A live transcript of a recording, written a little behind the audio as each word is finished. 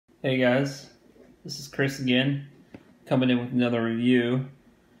Hey guys, this is Chris again, coming in with another review.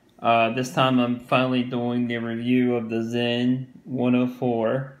 This time I'm finally doing the review of the Sinn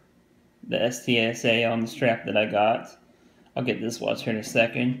 104, the STSA on the strap that I got. I'll get this watch here in a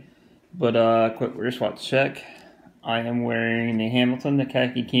second, but quick wristwatch check. I am wearing the Hamilton, the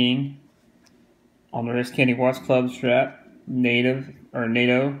Khaki King, on the wrist candy watch club strap, NATO,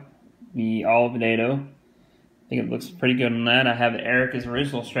 the olive NATO. I think it looks pretty good on that. I have Erica's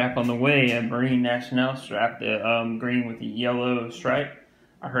original strap on the way, a Marine Nationale strap, the green with the yellow stripe.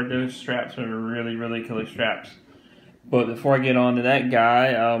 I heard those straps are really, really killer straps. But before I get on to that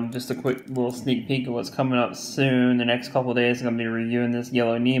guy, just a quick little sneak peek of what's coming up soon. The next couple of days I'm going to be reviewing this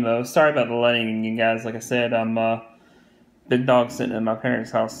yellow Nemo. Sorry about the lighting, you guys. Like I said, I'm big dog sitting at my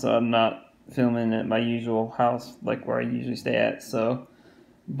parents' house, so I'm not filming at my usual house, like where I usually stay at.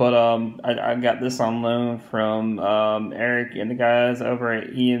 But I got this on loan from Eric and the guys over at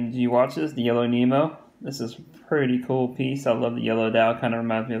EMG Watches, the Yellow Nemo. This is a pretty cool piece. I love the yellow dial. Kind of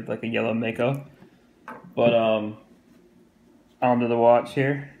reminds me of like a yellow Mako. But onto the watch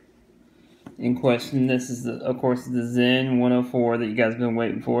here. In question, this is, of course, the Sinn 104 that you guys have been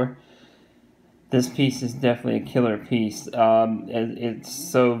waiting for. This piece is definitely a killer piece. It's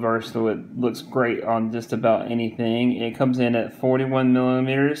so versatile. It looks great on just about anything. It comes in at 41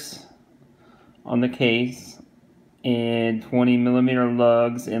 millimeters on the case and 20 millimeter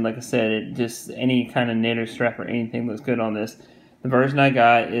lugs. And like I said, it just any kind of nader strap or anything looks good on this. The version I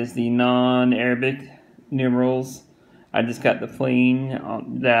got is the non-Arabic numerals. I just got the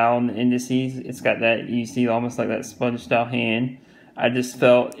plain down indices. It's got that, you see, almost like that sponge style hand. I just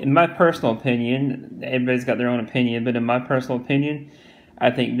felt, in my personal opinion, everybody's got their own opinion, but in my personal opinion,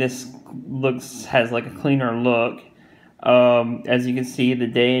 I think this has like a cleaner look. As you can see, the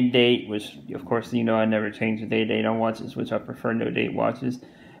day and date, which of course you know I never change the day and date on watches, which I prefer no date watches.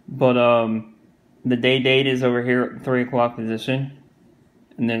 But the day date is over here at the 3 o'clock position,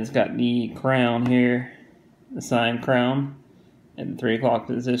 and then it's got the crown here, the signed crown, at the 3 o'clock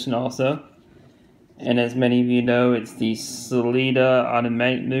position also. And as many of you know, it's the Solida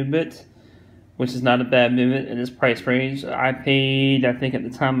automatic movement, which is not a bad movement in this price range. I think at the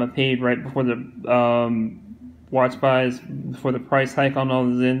time I paid right before the watch buys, before the price hike on all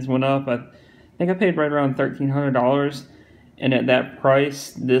the Sinns went up, I think I paid right around $1,300. And at that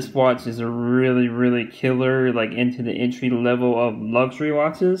price, this watch is a really, really killer, like into the entry level of luxury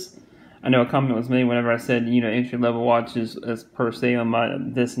watches. I know a comment was made whenever I said, you know, entry level watches as per se on my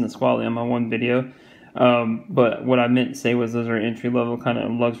this and the quality on my one video. But what I meant to say was those are entry level kind of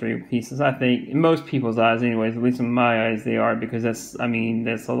luxury pieces. I think in most people's eyes, anyways, at least in my eyes, they are, because that's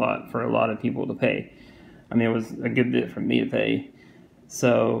a lot for a lot of people to pay. I mean, it was a good bit for me to pay.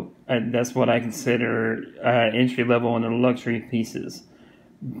 So that's what I consider entry level and the luxury pieces.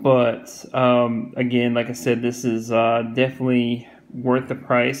 But again, like I said, this is definitely worth the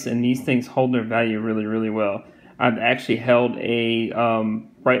price, and these things hold their value really, really well. I've actually held a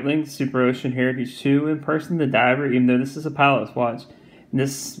Breitling Super Ocean Heritage 2 in person, the diver, even though this is a pilot's watch. And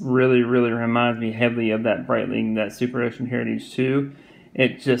this really, really reminds me heavily of that Breitling, that Super Ocean Heritage 2.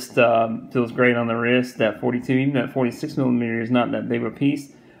 It just feels great on the wrist. That 42, even that 46 millimeter is not that big of a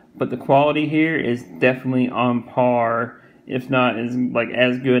piece, but the quality here is definitely on par, if not as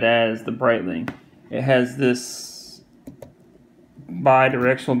good as the Breitling. It has this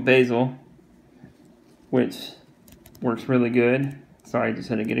bi-directional bezel, which works really good. Sorry, I just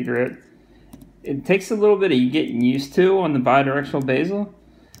had to get a grip. It takes a little bit of getting used to on the bi-directional bezel,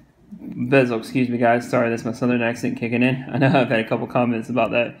 excuse me guys, sorry, that's my southern accent kicking in. I know I've had a couple comments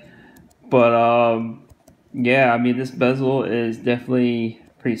about that. But yeah, I mean, this bezel is definitely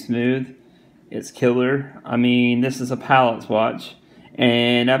pretty smooth. It's killer. I mean, this is a pilot's watch,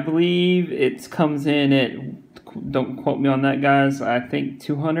 and I believe it comes in at, don't quote me on that guys, I think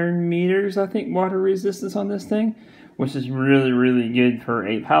 200 meters, I think, water resistance on this thing, which is really, really good for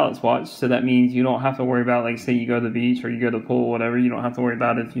a pilot's watch. So that means you don't have to worry about, like, say you go to the beach or you go to the pool, whatever, you don't have to worry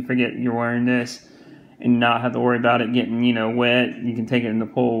about it if you forget you're wearing this, and not have to worry about it getting, you know, wet. You can take it in the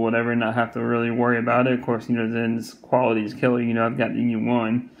pool, whatever, and not have to really worry about it. Of course, you know, Sinn's quality is killer. You know, I've got the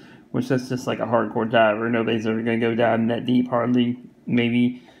U1, which that's just like a hardcore diver. Nobody's ever going to go diving that deep, hardly.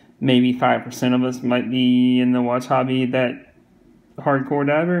 Maybe 5% of us might be in the watch hobby that hardcore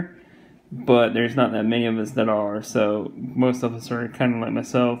diver, but there's not that many of us that are. So most of us are kind of like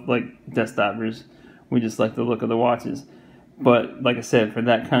myself, like desk divers. We just like the look of the watches. But like I said, for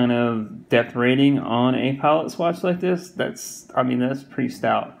that kind of depth rating on a pilot's watch like this, that's pretty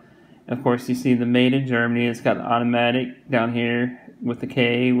stout. Of course, you see the made in Germany. It's got automatic down here with the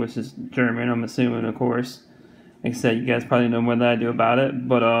K, which is German, I'm assuming, of course. Like I said, you guys probably know more than I do about it,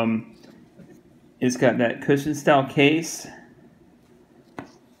 but it's got that cushion style case.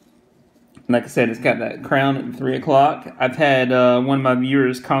 Like I said, it's got that crown at 3 o'clock. I've had one of my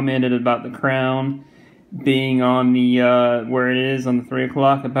viewers commented about the crown being on the where it is on the 3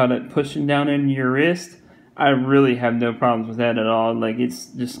 o'clock, about it pushing down into your wrist. I really have no problems with that at all. Like, it's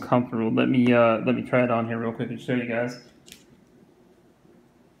just comfortable. Let me try it on here real quick and show you guys.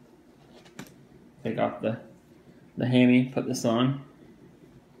 Take off the hammy, put this on.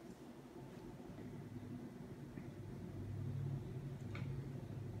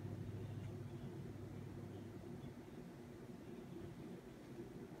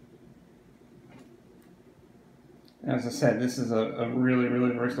 As I said, this is a really,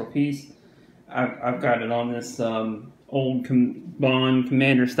 really versatile piece. I've got it on this old Bond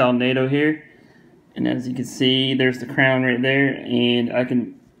Commander style NATO here. And as you can see, there's the crown right there. And I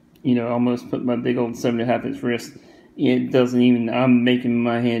can, you know, almost put my big old 7.5 inch wrist. It doesn't even, I'm making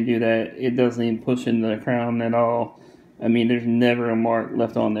my hand do that. It doesn't even push into the crown at all. I mean, there's never a mark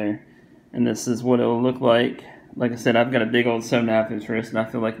left on there. And this is what it will look like. Like I said, I've got a big old 7.5 inch wrist, and I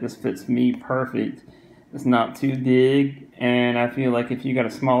feel like this fits me perfect. It's not too big, and I feel like if you got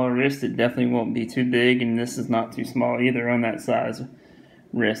a smaller wrist, it definitely won't be too big, and this is not too small either on that size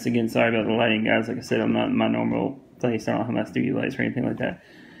wrist. Again, sorry about the lighting, guys. Like I said, I'm not in my normal place. I don't have my studio lights or anything like that.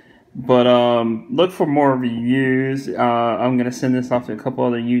 But look for more reviews. I'm going to send this off to a couple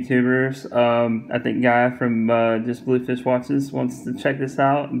other YouTubers. I think Guy from Just Bluefish Watches wants to check this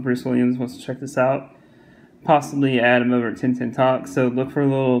out, and Bruce Williams wants to check this out. Possibly Adam over at 1010 Talk. So look for a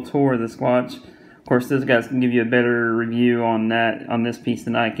little tour of this watch. Of course, those guys can give you a better review on this piece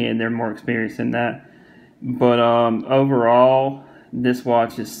than I can. They're more experienced in that. But overall, this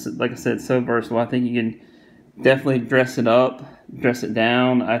watch is, like I said, so versatile. I think you can definitely dress it up, dress it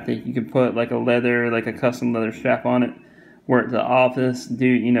down. I think you can put like a custom leather strap on it, wear it to the office,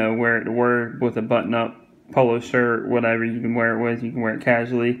 wear it to work with a button-up polo shirt, whatever you can wear it with. You can wear it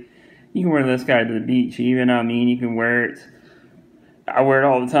casually. You can wear this guy to the beach even. I mean, you can wear it. I wear it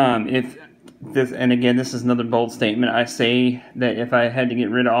all the time. And again, this is another bold statement. I say that if I had to get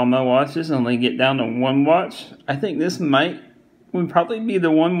rid of all my watches and only get down to one watch, I think this would probably be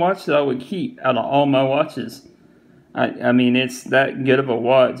the one watch that I would keep out of all my watches. I mean, it's that good of a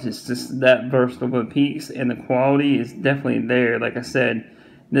watch. It's just that versatile of a piece, and the quality is definitely there. Like I said,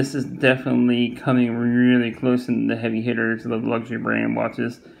 this is definitely coming really close in the heavy hitters of the luxury brand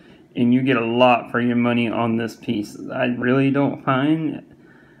watches, and you get a lot for your money on this piece. I really don't find...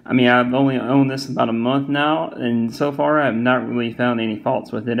 I mean, I've only owned this about a month now, and so far I have not really found any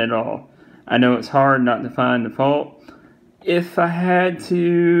faults with it at all. I know it's hard not to find the fault. If I had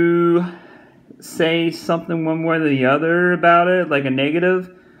to say something one way or the other about it, like a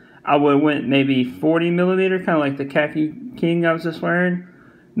negative, I would have went maybe 40 millimeter, kind of like the Khaki King I was just wearing.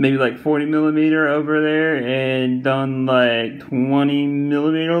 Maybe like 40 millimeter over there, and done like 20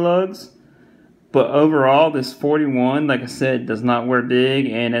 millimeter lugs. But overall, this 41, like I said, does not wear big,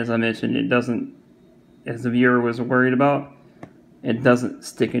 and as I mentioned, it doesn't, as the viewer was worried about, it doesn't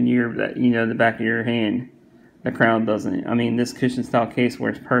stick in the back of your hand. The crown doesn't. I mean, this cushion style case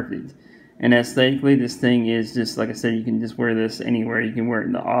wears perfect. And aesthetically, this thing is just, like I said, you can just wear this anywhere. You can wear it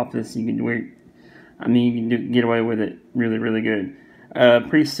in the office. You can wear it, I mean, you can get away with it really, really good.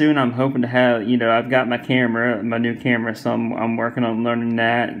 Pretty soon I'm hoping to have, I've got my new camera, so I'm working on learning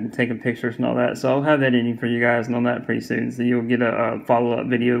that and taking pictures and all that. So I'll have that editing for you guys and all that pretty soon. So you'll get a follow-up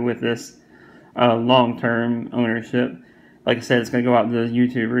video with this long-term ownership. Like I said, it's going to go out to the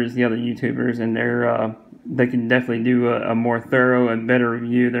other YouTubers, and they can definitely do a more thorough and better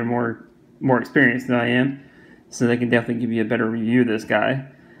review. They're more experienced than I am, so they can definitely give you a better review of this guy.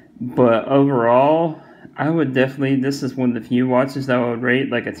 But overall, I would definitely, this is one of the few watches that I would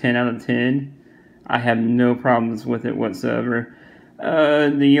rate like a 10 out of 10. I have no problems with it whatsoever.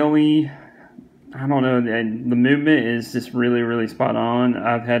 The only, I don't know, the movement is just really, really spot on.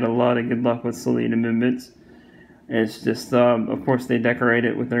 I've had a lot of good luck with Selena movements. It's just, of course, they decorate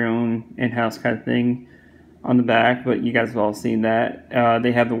it with their own in-house kind of thing on the back, but you guys have all seen that.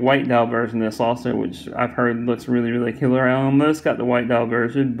 They have the white dial version of this also, which I've heard looks really, really killer. I almost got the white dial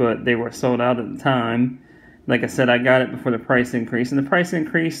version, but they were sold out at the time. Like I said, I got it before the price increase, and the price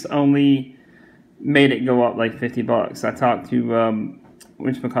increase only made it go up like $50. I talked to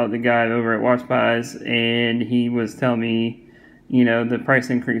the guy over at Watch Buys, and he was telling me, the price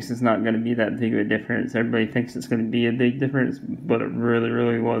increase is not going to be that big of a difference. Everybody thinks it's going to be a big difference, but it really,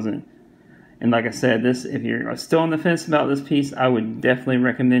 really wasn't. And like I said, if you're still on the fence about this piece, I would definitely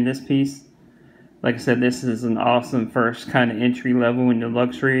recommend this piece. Like I said, this is an awesome first kind of entry level into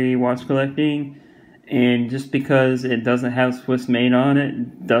luxury watch collecting. And just because it doesn't have Swiss made on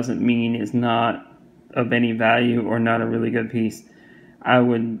it doesn't mean it's not of any value or not a really good piece. I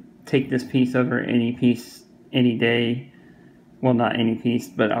would take this piece over any piece any day. Well, not any piece,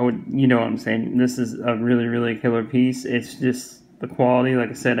 but I would, you know what I'm saying. This is a really, really killer piece. It's just the quality. Like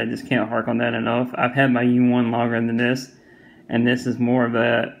I said, I just can't hark on that enough. I've had my U1 longer than this, and this is more of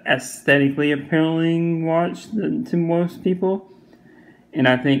a aesthetically appealing watch to most people. And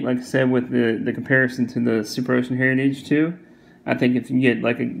I think, like I said, with the comparison to the Super Ocean Heritage too, I think if you get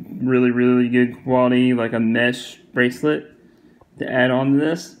like a really, really good quality, like a mesh bracelet to add on to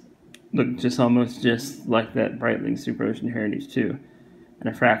this, look just almost just like that Breitling Super Ocean Heritage 2, and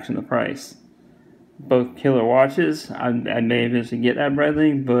a fraction of the price. Both killer watches. I may eventually get that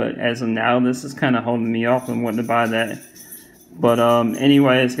Breitling, but as of now, this is kind of holding me off on wanting to buy that. But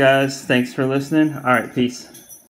anyways, guys, thanks for listening. All right, peace.